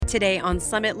Today on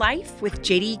Summit Life with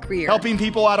JD Greear. Helping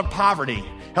people out of poverty,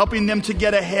 helping them to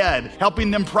get ahead,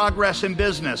 helping them progress in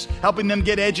business, helping them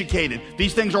get educated.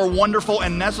 These things are wonderful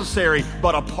and necessary,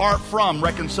 but apart from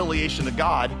reconciliation to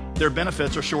God, their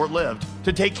benefits are short-lived.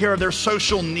 To take care of their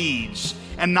social needs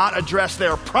and not address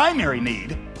their primary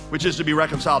need, which is to be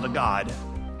reconciled to God,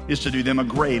 is to do them a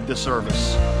grave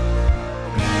disservice.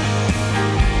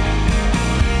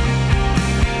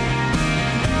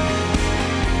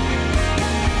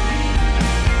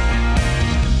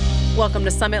 Welcome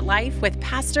to Summit Life with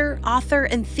pastor, author,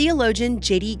 and theologian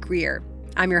JD Greear.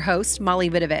 I'm your host, Molly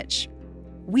Vidovich.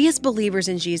 We as believers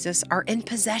in Jesus are in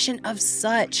possession of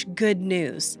such good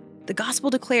news. The gospel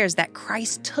declares that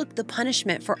Christ took the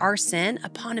punishment for our sin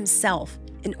upon himself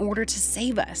in order to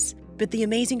save us. But the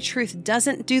amazing truth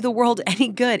doesn't do the world any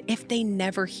good if they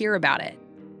never hear about it.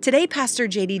 Today, Pastor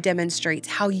JD demonstrates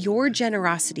how your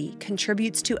generosity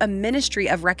contributes to a ministry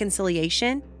of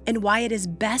reconciliation and why it is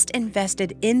best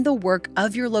invested in the work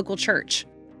of your local church.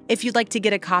 If you'd like to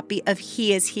get a copy of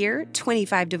He Is Here,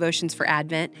 25 Devotions for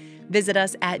Advent, visit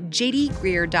us at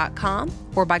jdgreear.com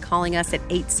or by calling us at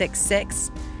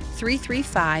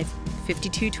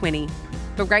 866-335-5220.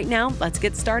 But right now, let's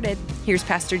get started. Here's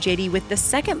Pastor JD with the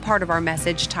second part of our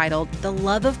message titled, The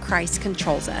Love of Christ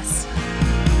Controls Us.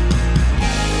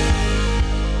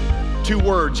 Two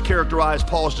words characterize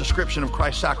Paul's description of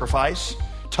Christ's sacrifice.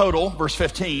 Total, verse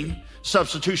 15.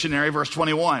 Substitutionary, verse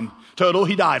 21. Total,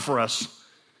 he died for us.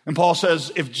 And Paul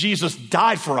says, if Jesus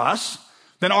died for us,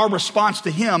 then our response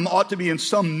to him ought to be in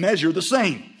some measure the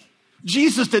same.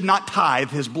 Jesus did not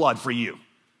tithe his blood for you.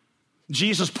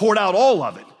 Jesus poured out all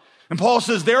of it. And Paul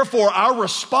says, therefore, our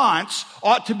response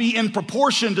ought to be in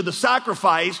proportion to the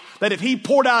sacrifice, that if he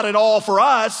poured out it all for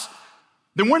us,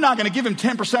 then we're not going to give him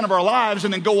 10% of our lives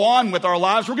and then go on with our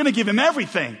lives. We're going to give him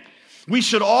everything. We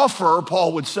should offer,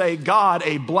 Paul would say, God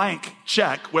a blank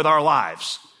check with our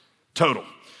lives. Total.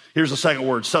 Here's the second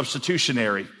word,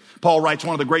 substitutionary. Paul writes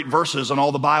one of the great verses in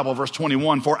all the Bible, verse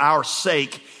 21, for our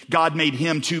sake, God made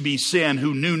him to be sin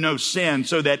who knew no sin,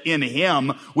 so that in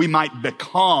him we might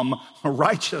become the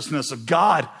righteousness of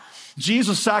God.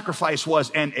 Jesus' sacrifice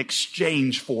was an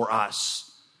exchange for us.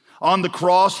 On the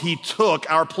cross, he took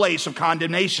our place of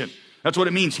condemnation. That's what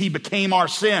it means. He became our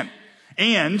sin.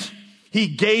 And he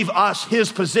gave us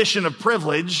his position of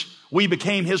privilege. We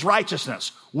became his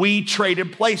righteousness. We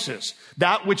traded places.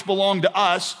 That which belonged to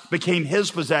us became his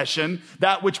possession.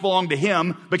 That which belonged to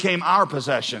him became our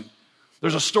possession.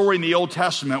 There's a story in the Old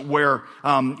Testament where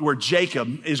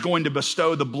Jacob is going to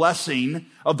bestow the blessing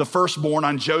of the firstborn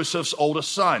on Joseph's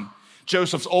oldest son.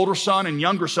 Joseph's older son and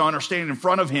younger son are standing in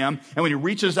front of him, and when he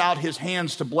reaches out his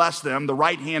hands to bless them, the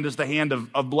right hand is the hand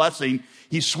of blessing.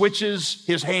 He switches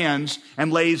his hands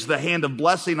and lays the hand of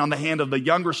blessing on the hand of the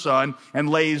younger son and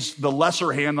lays the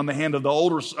lesser hand on the hand of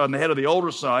on the head of the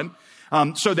older son,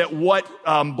 so that what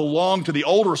belonged to the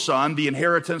older son, the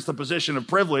inheritance, the position of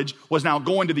privilege, was now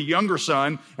going to the younger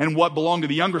son, and what belonged to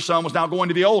the younger son was now going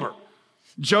to the older.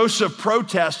 Joseph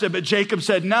protested, but Jacob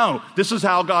said, no, this is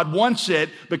how God wants it,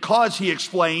 because he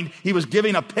explained he was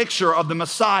giving a picture of the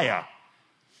Messiah.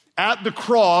 At the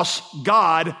cross,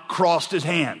 God crossed his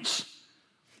hands.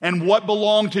 And what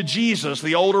belonged to Jesus,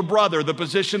 the older brother, the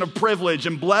position of privilege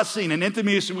and blessing and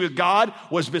intimacy with God,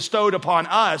 was bestowed upon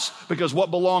us, because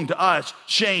what belonged to us,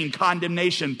 shame,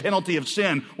 condemnation, penalty of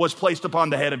sin, was placed upon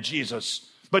the head of Jesus.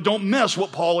 But don't miss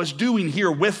what Paul is doing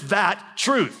here with that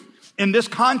truth. In this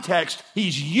context,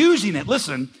 he's using it,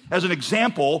 listen, as an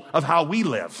example of how we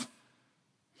live.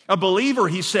 A believer,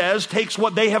 he says, takes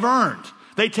what they have earned.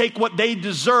 They take what they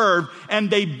deserve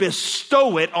and they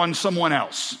bestow it on someone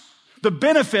else. The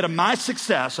benefit of my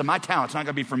success and my talent's not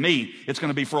going to be for me. It's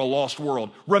going to be for a lost world.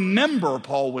 Remember,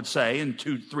 Paul would say in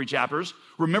 2-3 chapters,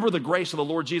 remember the grace of the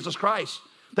Lord Jesus Christ,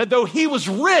 that though he was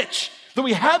rich, though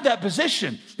he had that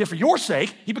position, yet for your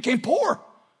sake, he became poor,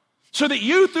 so that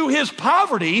you through his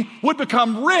poverty would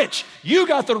become rich. You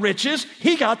got the riches,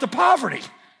 he got the poverty.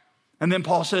 And then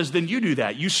Paul says, then you do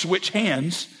that. You switch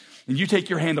hands and you take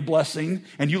your hand of blessing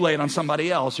and you lay it on somebody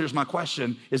else. Here's my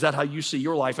question. Is that how you see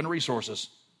your life and resources?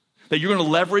 That you're going to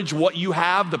leverage what you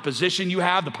have, the position you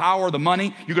have, the power, the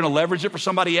money, you're going to leverage it for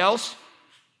somebody else?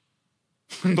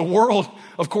 The world,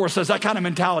 of course, says that kind of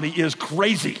mentality is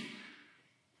crazy.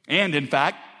 And in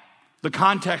fact, the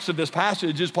context of this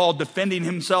passage is Paul defending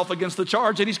himself against the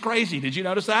charge that he's crazy. Did you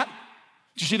notice that?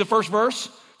 Did you see the first verse?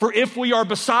 For if we are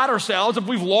beside ourselves, if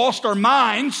we've lost our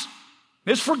minds,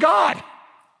 it's for God.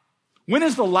 When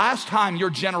is the last time your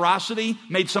generosity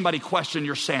made somebody question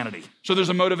your sanity? So there's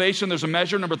a motivation, there's a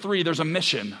measure. Number 3, there's a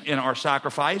mission in our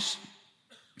sacrifice.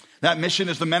 That mission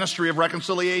is the ministry of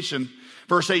reconciliation.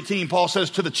 Verse 18, Paul says,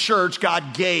 to the church,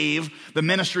 God gave the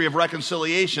ministry of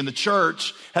reconciliation. The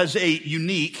church has a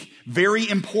unique, very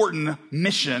important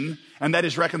mission, and that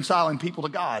is reconciling people to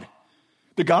God.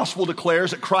 The gospel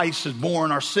declares that Christ has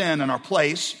borne our sin in our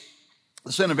place,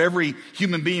 the sin of every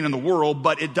human being in the world,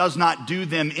 but it does not do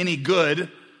them any good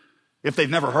if they've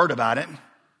never heard about it.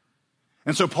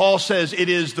 And so Paul says it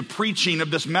is the preaching of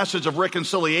this message of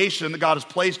reconciliation that God has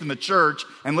placed in the church.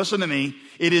 And listen to me,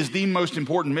 it is the most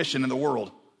important mission in the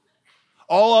world.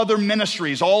 All other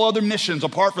ministries, all other missions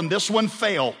apart from this one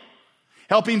fail.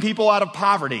 Helping people out of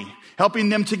poverty, helping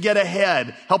them to get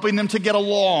ahead, helping them to get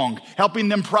along, helping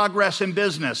them progress in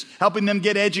business, helping them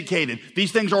get educated.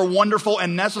 These things are wonderful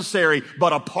and necessary,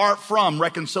 but apart from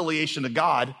reconciliation to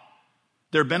God,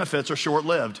 their benefits are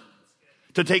short-lived.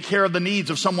 To take care of the needs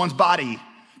of someone's body,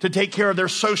 to take care of their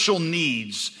social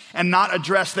needs and not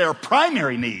address their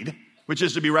primary need, which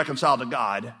is to be reconciled to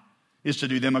God, is to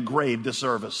do them a grave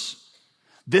disservice.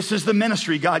 This is the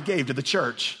ministry God gave to the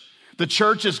church. The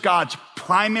church is God's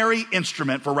primary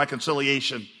instrument for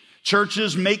reconciliation.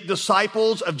 Churches make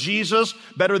disciples of Jesus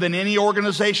better than any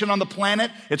organization on the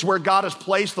planet. It's where God has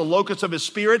placed the locus of his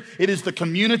Spirit. It is the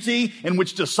community in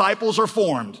which disciples are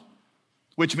formed.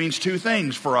 Which means two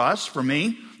things for us, for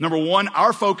me. Number one,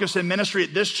 our focus in ministry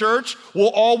at this church will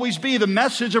always be the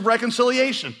message of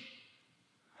reconciliation.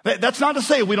 That's not to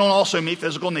say we don't also meet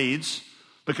physical needs,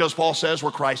 because Paul says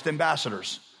we're Christ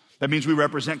ambassadors. That means we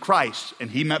represent Christ, and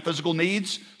he met physical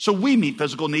needs, so we meet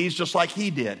physical needs just like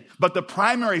he did. But the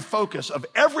primary focus of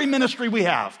every ministry we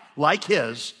have, like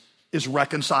his, is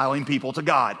reconciling people to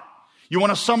God. You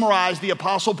want to summarize the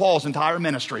Apostle Paul's entire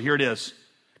ministry? Here it is.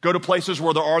 Go to places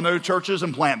where there are no churches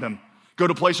and plant them. Go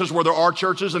to places where there are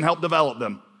churches and help develop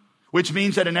them. Which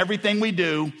means that in everything we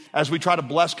do, as we try to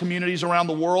bless communities around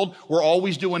the world, we're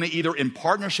always doing it either in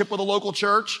partnership with a local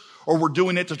church or we're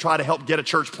doing it to try to help get a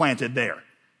church planted there.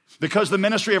 Because the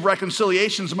ministry of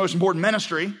reconciliation is the most important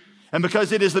ministry, and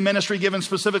because it is the ministry given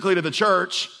specifically to the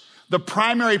church, the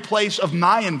primary place of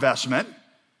my investment,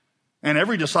 and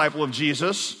every disciple of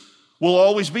Jesus, will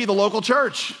always be the local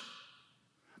church.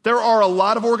 There are a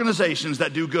lot of organizations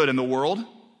that do good in the world,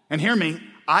 and hear me,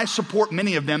 I support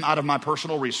many of them out of my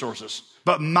personal resources.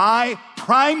 But my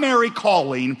primary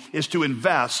calling is to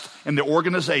invest in the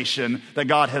organization that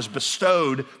God has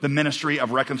bestowed the ministry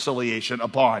of reconciliation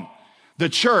upon. The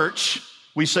church,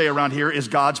 we say around here, is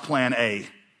God's plan A.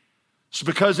 So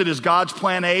because it is God's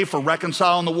plan A for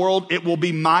reconciling the world, it will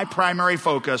be my primary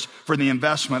focus for the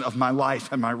investment of my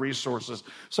life and my resources.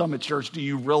 Summit Church, do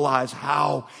you realize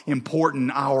how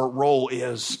important our role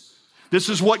is? This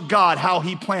is what God, how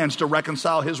he plans to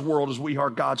reconcile his world, as we are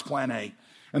God's plan A.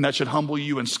 And that should humble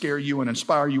you and scare you and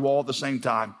inspire you all at the same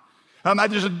time.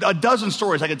 There's a dozen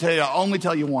stories I can tell you. I'll only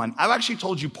tell you one. I've actually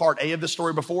told you part A of this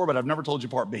story before, but I've never told you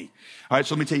part B. All right,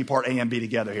 so let me tell you part A and B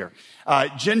together here.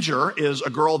 Ginger is a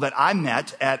girl that I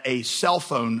met at a cell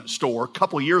phone store a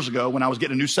couple years ago when I was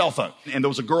getting a new cell phone. And there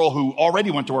was a girl who already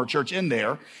went to our church in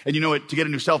there. And you know, to get a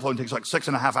new cell phone takes like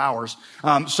 6.5 hours.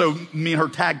 So me and her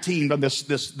tag teamed on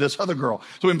this other girl.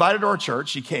 So we invited her to our church.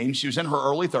 She came. She was in her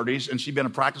early 30s, and she'd been a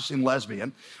practicing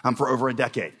lesbian for over a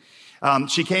decade.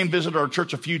 She came, visited our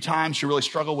church a few times. She really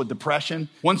struggled with depression.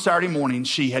 One Saturday morning,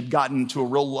 she had gotten to a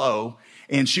real low,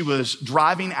 and she was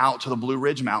driving out to the Blue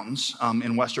Ridge Mountains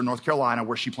in western North Carolina,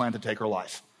 where she planned to take her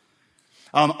life.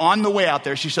 On the way out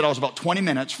there, she said, I was about 20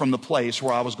 minutes from the place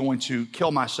where I was going to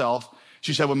kill myself.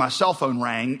 She said, when my cell phone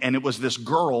rang, and it was this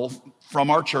girl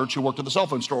from our church who worked at the cell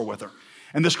phone store with her.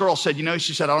 And this girl said,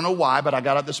 she said, I don't know why, but I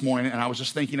got up this morning, and I was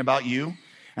just thinking about you,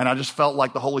 and I just felt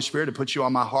like the Holy Spirit had put you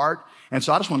on my heart. And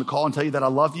so I just wanted to call and tell you that I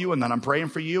love you and that I'm praying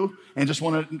for you and just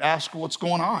want to ask what's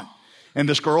going on. And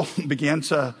this girl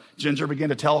Ginger began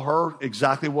to tell her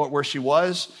exactly where she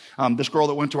was. This girl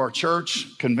that went to our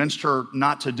church convinced her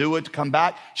not to do it, to come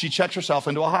back. She checked herself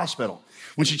into a hospital.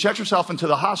 When she checked herself into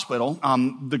the hospital,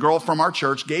 the girl from our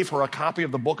church gave her a copy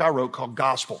of the book I wrote called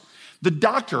Gospel. The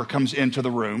doctor comes into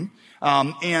the room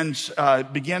and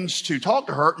begins to talk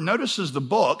to her, notices the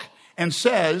book, and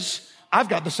says, I've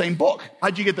got the same book.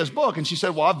 How'd you get this book? And she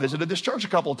said, well, I've visited this church a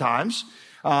couple of times,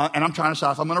 and I'm trying to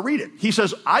decide if I'm going to read it. He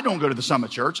says, I don't go to the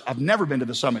Summit Church. I've never been to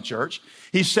the Summit Church.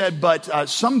 He said, but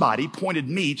somebody pointed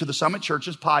me to the Summit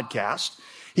Church's podcast.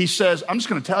 He says, I'm just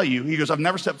going to tell you, he goes, I've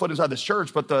never stepped foot inside this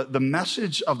church, but the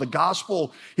message of the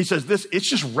gospel, he says, it's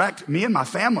just wrecked me and my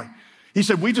family. He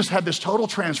said, we just had this total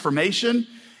transformation.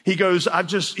 He goes,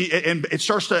 and it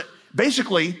starts to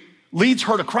basically leads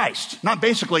her to Christ. Not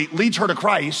basically, leads her to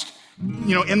Christ,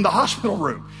 in the hospital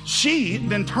room. She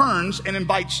then turns and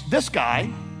invites this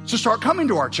guy to start coming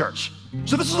to our church.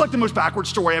 So this is like the most backward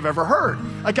story I've ever heard.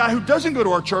 A guy who doesn't go to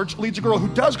our church leads a girl who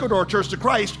does go to our church to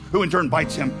Christ, who in turn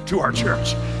invites him to our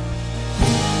church.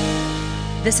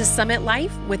 This is Summit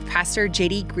Life with Pastor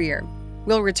J.D. Greear.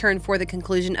 We'll return for the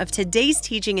conclusion of today's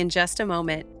teaching in just a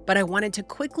moment, but I wanted to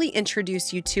quickly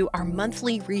introduce you to our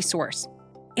monthly resource.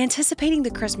 Anticipating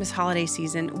the Christmas holiday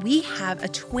season, we have a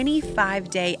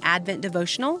 25-day Advent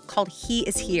devotional called He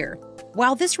is Here.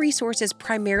 While this resource is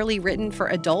primarily written for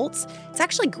adults, it's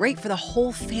actually great for the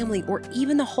whole family or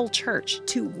even the whole church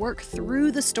to work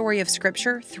through the story of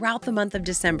Scripture throughout the month of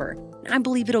December. I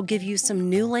believe it'll give you some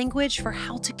new language for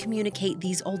how to communicate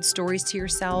these old stories to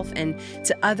yourself and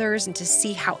to others, and to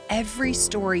see how every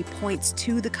story points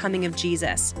to the coming of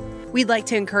Jesus. We'd like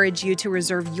to encourage you to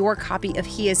reserve your copy of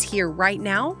He is Here right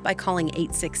now by calling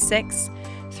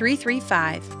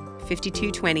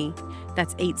 866-335-5220.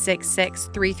 That's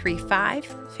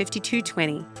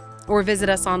 866-335-5220. Or visit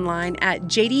us online at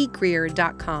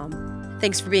jdgreear.com.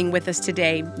 Thanks for being with us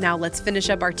today. Now let's finish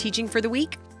up our teaching for the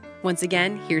week. Once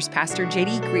again, here's Pastor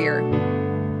J.D. Greear.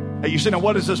 Hey, you say, now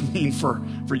what does this mean for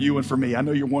you and for me? I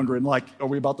know you're wondering, like, are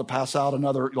we about to pass out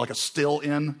another, like a still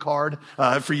in card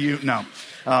for you? No,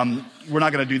 we're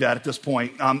not going to do that at this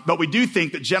point. But we do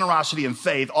think that generosity and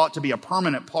faith ought to be a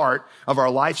permanent part of our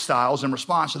lifestyles in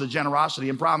response to the generosity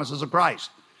and promises of Christ.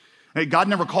 Hey, God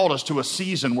never called us to a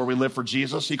season where we live for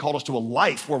Jesus. He called us to a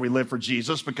life where we live for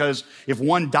Jesus, because if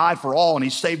one died for all and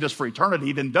he saved us for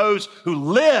eternity, then those who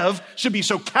live should be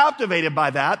so captivated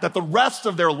by that the rest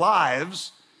of their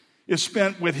lives is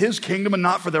spent with his kingdom and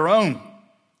not for their own.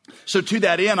 So to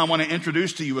that end, I want to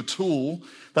introduce to you a tool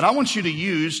that I want you to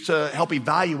use to help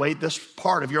evaluate this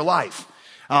part of your life.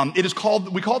 We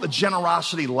call it the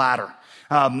generosity ladder.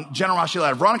 Generosity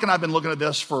ladder. Veronica and I have been looking at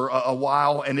this for a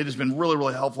while, and it has been really,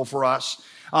 really helpful for us.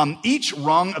 Each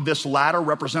rung of this ladder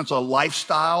represents a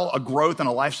lifestyle, a growth and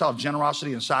a lifestyle of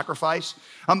generosity and sacrifice.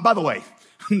 By the way,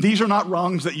 these are not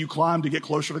rungs that you climb to get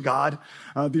closer to God.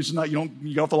 These are not, you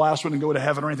go off the last one and go to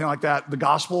heaven or anything like that. The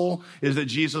gospel is that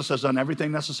Jesus has done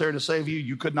everything necessary to save you.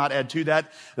 You could not add to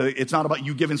that. It's not about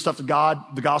you giving stuff to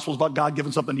God. The gospel is about God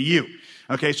giving something to you.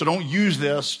 Okay, so don't use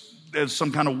this as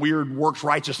some kind of weird works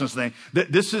righteousness thing.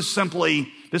 This is simply,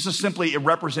 it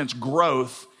represents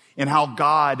growth in how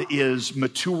God is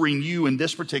maturing you in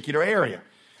this particular area.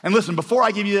 And listen, before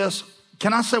I give you this,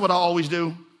 can I say what I always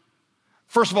do?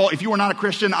 First of all, if you are not a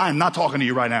Christian, I am not talking to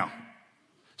you right now.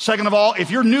 Second of all,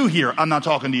 if you're new here, I'm not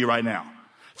talking to you right now.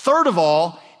 Third of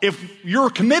all, if you're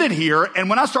committed here, and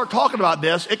when I start talking about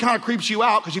this, it kind of creeps you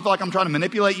out because you feel like I'm trying to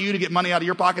manipulate you to get money out of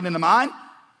your pocket into mine.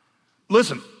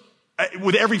 Listen,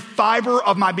 with every fiber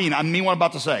of my being, I mean what I'm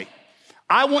about to say.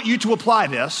 I want you to apply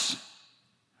this,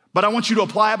 but I want you to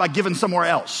apply it by giving somewhere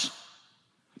else.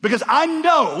 Because I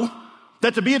know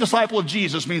that to be a disciple of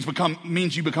Jesus means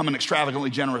you become an extravagantly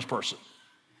generous person.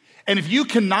 And if you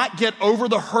cannot get over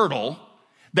the hurdle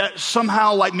that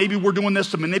somehow, like maybe we're doing this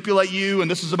to manipulate you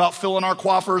and this is about filling our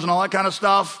coffers and all that kind of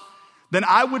stuff, then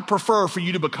I would prefer for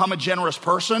you to become a generous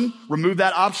person, remove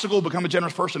that obstacle, become a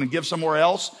generous person and give somewhere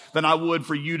else, than I would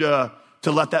for you to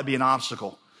let that be an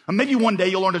obstacle. And maybe one day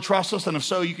you'll learn to trust us, and if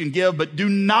so, you can give, but do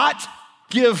not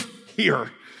give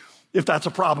here if that's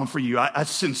a problem for you. I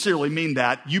sincerely mean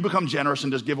that. You become generous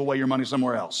and just give away your money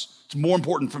somewhere else. It's more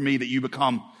important for me that you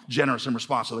become generous in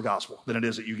response to the gospel than it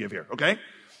is that you give here, okay?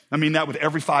 I mean that with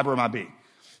every fiber of my being.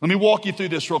 Let me walk you through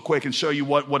this real quick and show you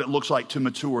what it looks like to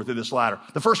mature through this ladder.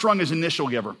 The first rung is initial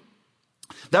giver.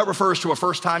 That refers to a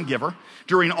first-time giver.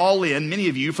 During All In, many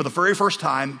of you, for the very first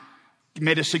time,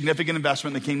 made a significant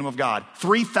investment in the kingdom of God.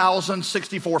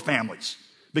 3,064 families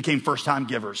became first-time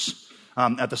givers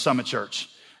at the Summit Church.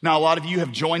 Now, a lot of you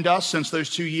have joined us since those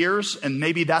 2 years, and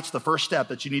maybe that's the first step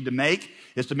that you need to make,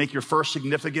 is to make your first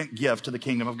significant gift to the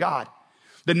kingdom of God.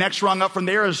 The next rung up from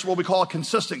there is what we call a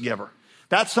consistent giver.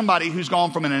 That's somebody who's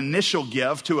gone from an initial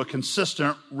gift to a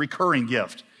consistent recurring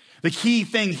gift. The key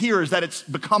thing here is that it's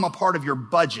become a part of your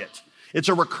budget. It's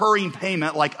a recurring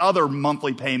payment like other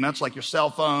monthly payments, like your cell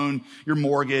phone, your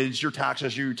mortgage, your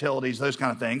taxes, your utilities, those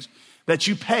kind of things, that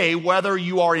you pay whether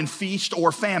you are in feast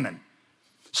or famine.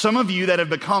 Some of you that have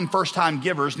become first-time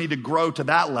givers need to grow to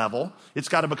that level. It's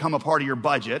got to become a part of your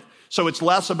budget. So it's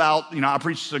less about, I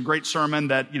preached a great sermon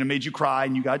that, made you cry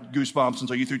and you got goosebumps, and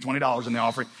so you threw $20 in the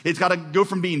offering. It's got to go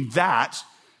from being that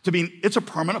to being, it's a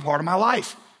permanent part of my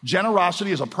life.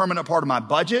 Generosity is a permanent part of my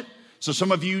budget. So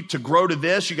some of you, to grow to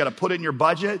this, you got to put it in your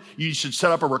budget. You should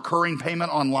set up a recurring payment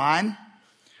online,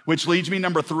 which leads me,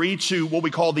 number 3, to what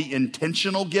we call the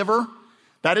intentional giver.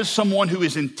 That is someone who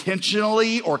is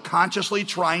intentionally or consciously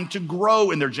trying to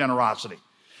grow in their generosity.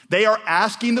 They are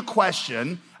asking the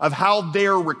question of how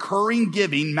their recurring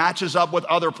giving matches up with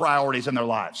other priorities in their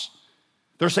lives.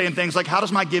 They're saying things like, how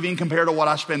does my giving compare to what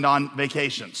I spend on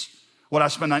vacations, what I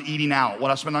spend on eating out,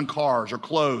 what I spend on cars or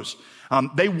clothes?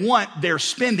 They want their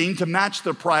spending to match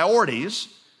their priorities,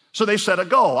 so they set a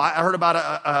goal. I heard about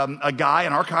a guy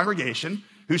in our congregation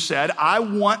who said, I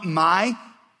want my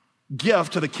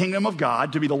gift to the kingdom of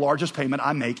God to be the largest payment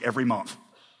I make every month.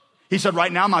 He said,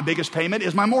 right now, my biggest payment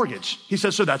is my mortgage. He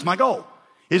says, so that's my goal.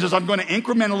 He says, I'm going to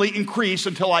incrementally increase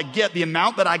until I get the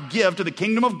amount that I give to the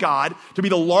kingdom of God to be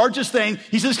the largest thing.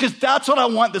 He says, because that's what I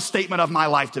want the statement of my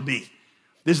life to be,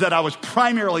 is that I was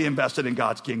primarily invested in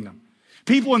God's kingdom.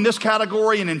 People in this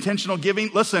category in intentional giving,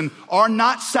 listen, are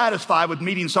not satisfied with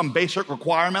meeting some basic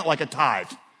requirement like a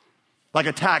tithe, like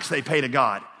a tax they pay to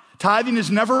God. Tithing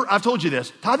is never, I've told you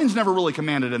this, tithing is never really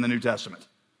commanded in the New Testament.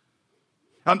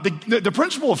 The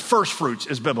principle of first fruits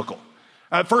is biblical.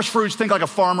 First fruits, think like a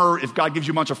farmer. If God gives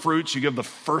you a bunch of fruits, you give the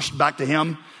first back to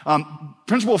him.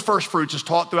 Principle of first fruits is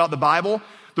taught throughout the Bible.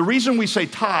 The reason we say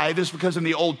tithe is because in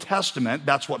the Old Testament,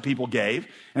 that's what people gave.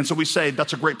 And so we say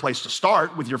that's a great place to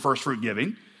start with your first fruit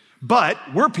giving. But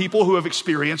we're people who have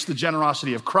experienced the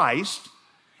generosity of Christ.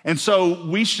 And so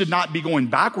we should not be going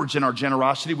backwards in our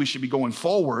generosity. We should be going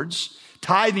forwards.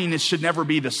 Tithing should never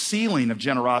be the ceiling of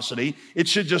generosity. It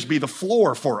should just be the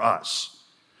floor for us.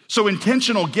 So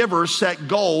intentional givers set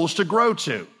goals to grow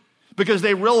to because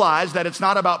they realize that it's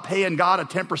not about paying God a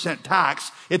 10% tax.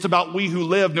 It's about we who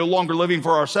live no longer living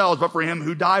for ourselves, but for him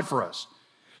who died for us.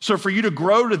 So for you to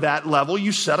grow to that level,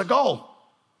 you set a goal.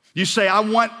 You say, I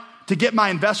want to get my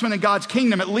investment in God's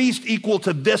kingdom at least equal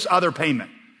to this other payment.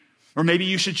 Or maybe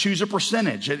you should choose a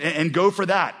percentage and go for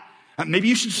that. Maybe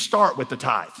you should start with the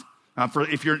tithe.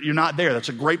 If you're not there, that's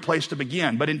a great place to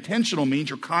begin. But intentional means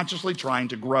you're consciously trying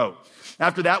to grow.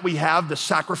 After that, we have the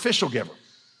sacrificial giver.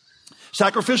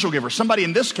 Sacrificial giver, somebody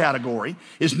in this category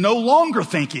is no longer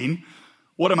thinking,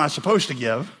 what am I supposed to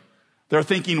give? They're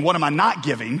thinking, what am I not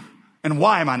giving? And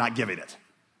why am I not giving it?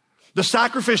 The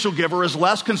sacrificial giver is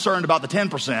less concerned about the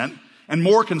 10% and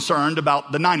more concerned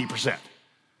about the 90%.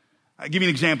 I'll give you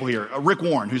an example here. Rick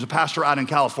Warren, who's a pastor out in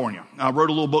California, wrote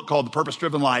a little book called The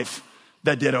Purpose-Driven Life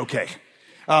that did okay.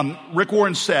 Rick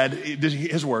Warren said,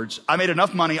 his words, I made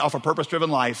enough money off a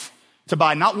purpose-driven life to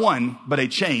buy not one, but a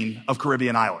chain of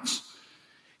Caribbean islands.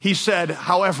 He said,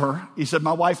 however,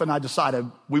 my wife and I decided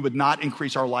we would not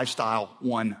increase our lifestyle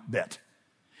one bit.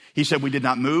 He said, we did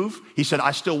not move. He said,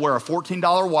 I still wear a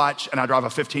 $14 watch and I drive a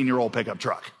 15-year-old pickup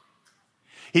truck.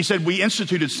 He said, we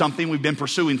instituted something we've been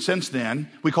pursuing since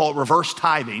then. We call it reverse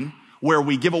tithing, where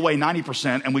we give away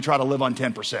 90% and we try to live on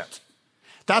 10%.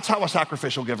 That's how a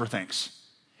sacrificial giver thinks.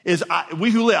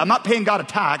 We who live, I'm not paying God a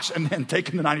tax and then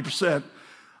taking the 90%.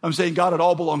 I'm saying, God, it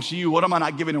all belongs to you. What am I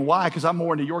not giving and why? Because I'm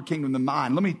more into your kingdom than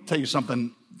mine. Let me tell you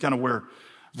something kind of where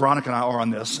Veronica and I are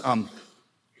on this. This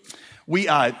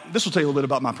will tell you a little bit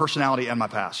about my personality and my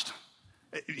past.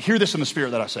 Hear this in the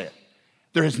spirit that I say it.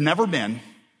 There has never been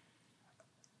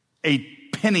a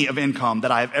penny of income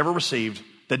that I have ever received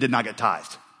that did not get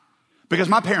tithed. Because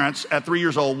my parents at 3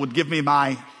 years old would give me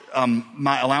my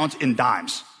allowance in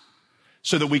dimes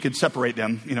so that we could separate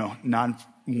them,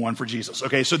 9-1 for Jesus.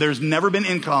 Okay, so there's never been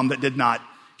income that did not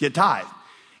get tithed.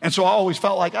 And so I always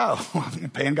felt like, I'm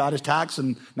paying God his tax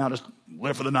and now just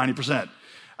live for the 90%.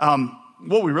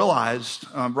 What we realized,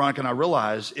 Veronica and I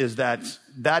realized, is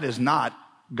that is not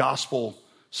gospel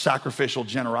sacrificial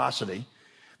generosity.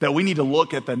 That we need to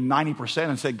look at the 90%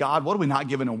 and say, God, what are we not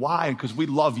giving and why? Because we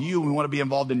love you and we want to be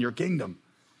involved in your kingdom.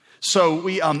 So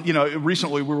we,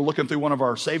 recently we were looking through one of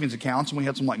our savings accounts and we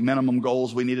had some minimum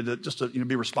goals we needed to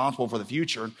be responsible for the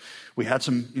future. We had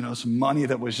some money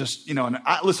that was just,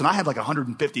 I had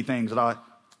 150 things that I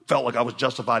felt like I was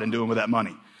justified in doing with that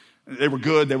money. They were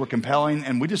good, they were compelling,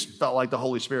 and we just felt like the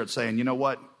Holy Spirit saying, you know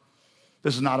what?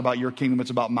 This is not about your kingdom, it's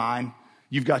about mine.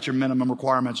 You've got your minimum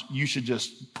requirements. You should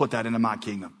just put that into my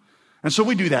kingdom. And so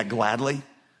we do that gladly.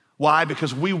 Why?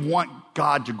 Because we want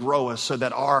God to grow us so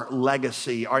that our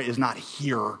legacy is not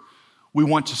here. We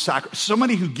want to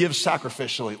somebody who gives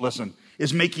sacrificially, listen,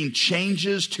 is making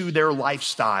changes to their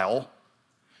lifestyle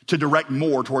to direct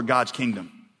more toward God's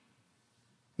kingdom.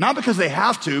 Not because they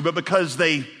have to, but because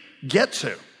they get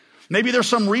to. Maybe there's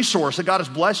some resource that God has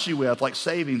blessed you with, like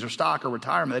savings or stock or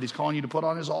retirement, that he's calling you to put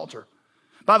on his altar.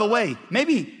 By the way,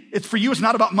 maybe it's for you, it's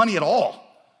not about money at all.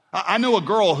 I know a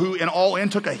girl who in all in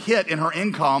took a hit in her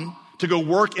income to go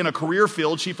work in a career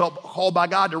field she felt called by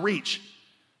God to reach.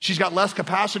 She's got less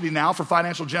capacity now for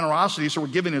financial generosity, so we're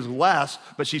giving is less,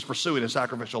 but she's pursuing a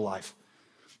sacrificial life.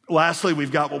 Lastly,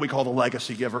 we've got what we call the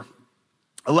legacy giver.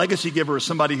 A legacy giver is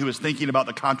somebody who is thinking about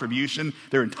the contribution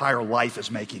their entire life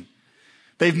is making.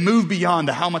 They've moved beyond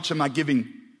the how much am I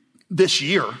giving this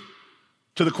year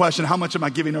to the question, how much am I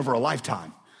giving over a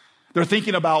lifetime? They're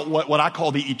thinking about what I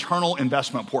call the eternal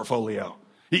investment portfolio.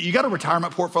 You got a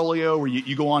retirement portfolio where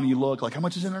you go on and you look like, how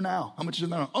much is in there now? How much is in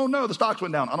there now? Oh no, the stocks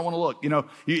went down. I don't want to look.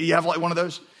 You have like one of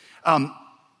those.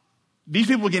 These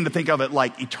people begin to think of it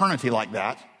like eternity like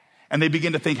that. And they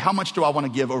begin to think, how much do I want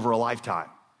to give over a lifetime?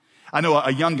 I know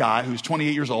a young guy who's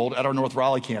 28 years old at our North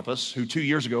Raleigh campus who 2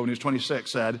 years ago when he was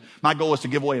 26 said, my goal is to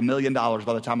give away $1 million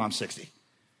by the time I'm 60.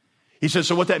 He said,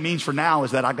 so what that means for now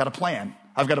is that I've got a plan.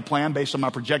 I've got a plan based on my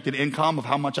projected income of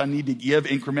how much I need to give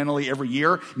incrementally every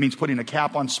year. It means putting a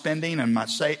cap on spending and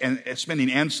spending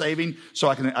and saving so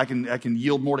I can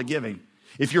yield more to giving.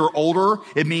 If you're older,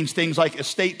 it means things like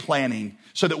estate planning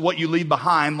so that what you leave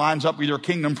behind lines up with your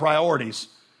kingdom priorities.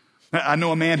 I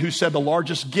know a man who said the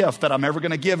largest gift that I'm ever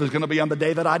going to give is going to be on the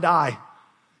day that I die.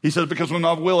 He said, because when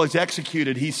my will is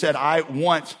executed, he said, I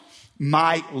want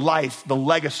my life, the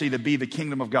legacy to be the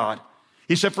kingdom of God.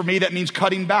 He said, for me, that means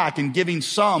cutting back and giving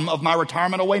some of my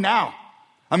retirement away now.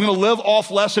 I'm going to live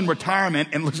off less in retirement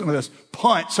and listen to this,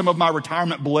 punt some of my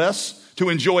retirement bliss to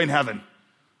enjoy in heaven.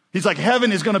 He's like,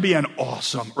 heaven is going to be an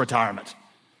awesome retirement.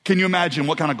 Can you imagine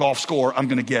what kind of golf score I'm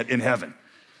going to get in heaven?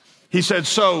 He said,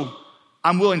 so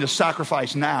I'm willing to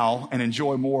sacrifice now and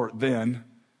enjoy more then.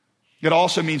 It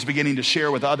also means beginning to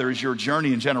share with others your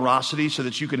journey and generosity so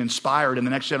that you can inspire it in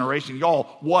the next generation.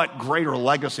 Y'all, what greater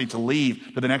legacy to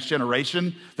leave to the next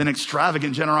generation than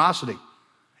extravagant generosity?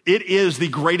 It is the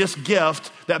greatest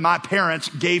gift that my parents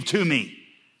gave to me.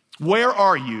 Where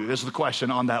are you is the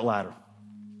question on that ladder.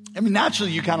 I mean,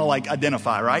 naturally you kind of like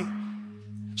identify, right?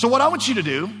 So what I want you to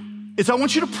do is I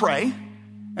want you to pray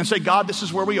and say, God, this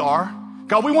is where we are.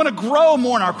 God, we want to grow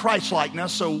more in our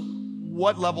Christ-likeness. So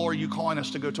what level are you calling us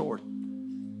to go toward?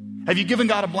 Have you given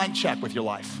God a blank check with your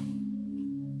life?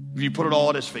 Have you put it all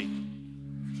at his feet?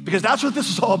 Because that's what this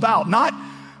is all about. Not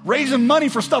raising money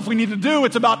for stuff we need to do.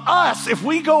 It's about us. If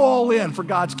we go all in for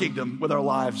God's kingdom with our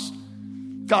lives,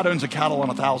 God owns a cattle on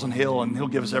 1,000 hill and he'll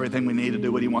give us everything we need to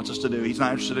do what he wants us to do. He's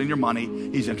not interested in your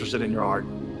money. He's interested in your heart.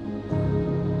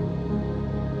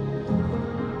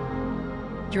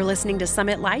 You're listening to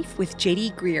Summit Life with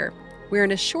J.D. Greear. We're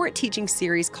in a short teaching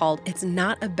series called It's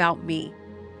Not About Me.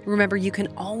 Remember, you can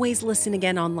always listen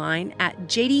again online at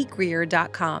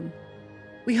jdgreear.com.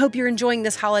 We hope you're enjoying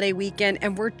this holiday weekend,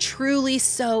 and we're truly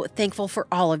so thankful for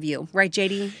all of you. Right,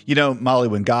 JD? You know, Molly,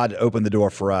 when God opened the door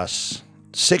for us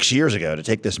 6 years ago to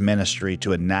take this ministry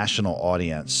to a national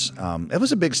audience, it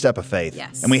was a big step of faith.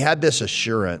 Yes. And we had this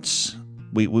assurance.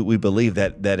 We believe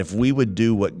that if we would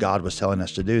do what God was telling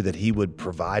us to do, that he would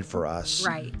provide for us.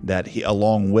 Right. That he,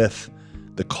 along with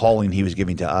the calling he was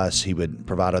giving to us, he would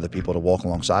provide other people to walk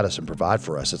alongside us and provide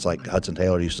for us. It's like Hudson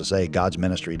Taylor used to say, God's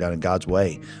ministry done in God's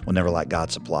way will never lack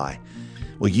God's supply.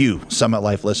 Well, you, Summit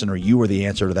Life listener, you were the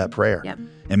answer to that prayer. Yep.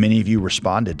 And many of you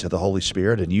responded to the Holy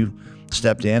Spirit and you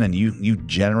stepped in and you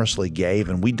generously gave.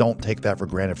 And we don't take that for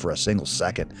granted for a single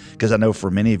second, because I know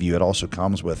for many of you, it also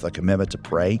comes with a commitment to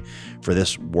pray for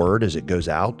this word as it goes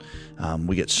out.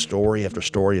 We get story after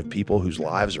story of people whose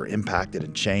lives are impacted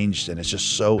and changed. And it's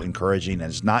just so encouraging.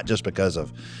 And it's not just because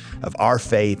of our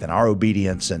faith and our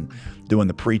obedience and doing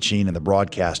the preaching and the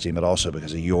broadcasting, but also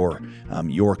because of your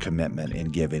commitment in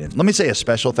giving. And let me say a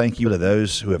special thank you to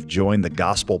those who have joined the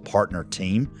Gospel Partner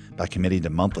team by committing to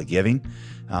monthly giving.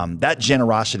 That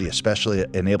generosity especially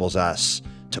enables us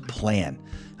to plan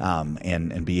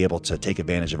and be able to take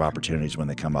advantage of opportunities when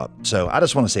they come up. So I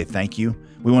just want to say thank you.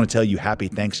 We want to tell you happy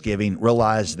Thanksgiving.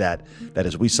 Realize that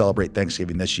as we celebrate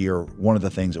Thanksgiving this year, one of the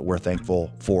things that we're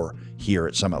thankful for here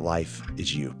at Summit Life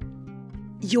is you.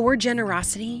 Your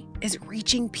generosity is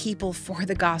reaching people for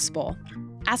the gospel.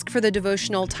 Ask for the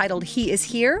devotional titled He is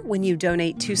Here when you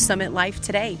donate to Summit Life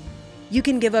today. You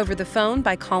can give over the phone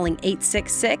by calling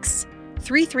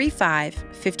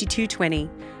 866-335-5220.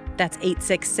 That's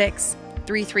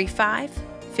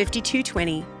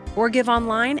 866-335-5220. Or give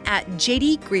online at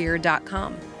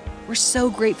jdgreear.com. We're so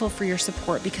grateful for your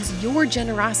support because your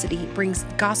generosity brings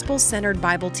gospel-centered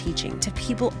Bible teaching to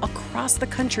people across the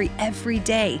country every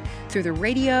day through the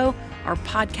radio, our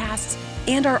podcasts,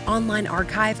 and our online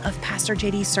archive of Pastor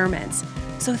JD's sermons.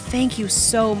 So thank you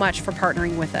so much for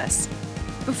partnering with us.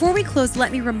 Before we close,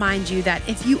 let me remind you that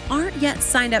if you aren't yet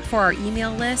signed up for our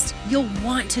email list, you'll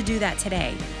want to do that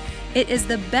today. It is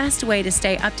the best way to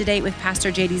stay up to date with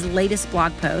Pastor JD's latest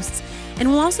blog posts, and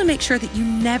we'll also make sure that you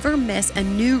never miss a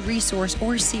new resource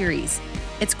or series.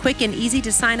 It's quick and easy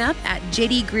to sign up at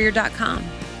jdgreear.com.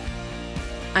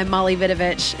 I'm Molly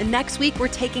Vidovich, and next week we're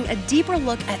taking a deeper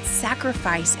look at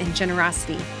sacrifice and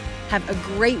generosity. Have a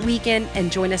great weekend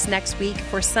and join us next week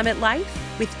for Summit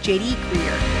Life with J.D.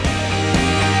 Greear.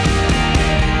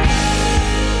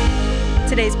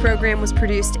 Today's program was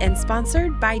produced and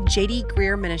sponsored by J.D.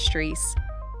 Greear Ministries.